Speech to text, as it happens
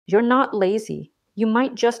You're not lazy. You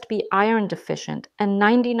might just be iron deficient, and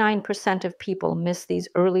 99% of people miss these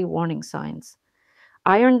early warning signs.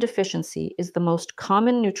 Iron deficiency is the most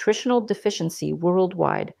common nutritional deficiency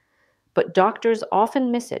worldwide, but doctors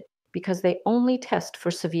often miss it because they only test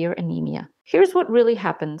for severe anemia. Here's what really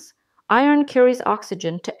happens. Iron carries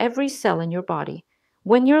oxygen to every cell in your body.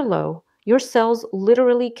 When you're low, your cells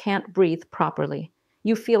literally can't breathe properly.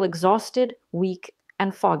 You feel exhausted, weak,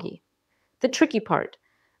 and foggy. The tricky part,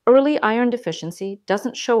 early iron deficiency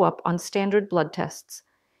doesn't show up on standard blood tests.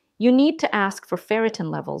 You need to ask for ferritin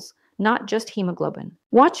levels, not just hemoglobin.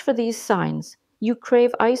 Watch for these signs. You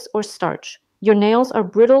crave ice or starch. Your nails are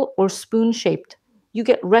brittle or spoon-shaped. You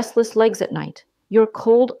get restless legs at night. You're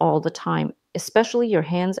cold all the time, especially your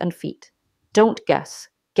hands and feet. Don't guess.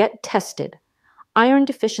 Get tested. Iron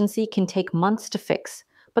deficiency can take months to fix,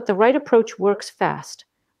 but the right approach works fast.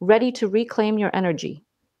 Ready to reclaim your energy.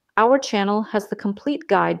 Our channel has the complete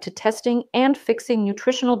guide to testing and fixing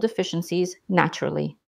nutritional deficiencies naturally.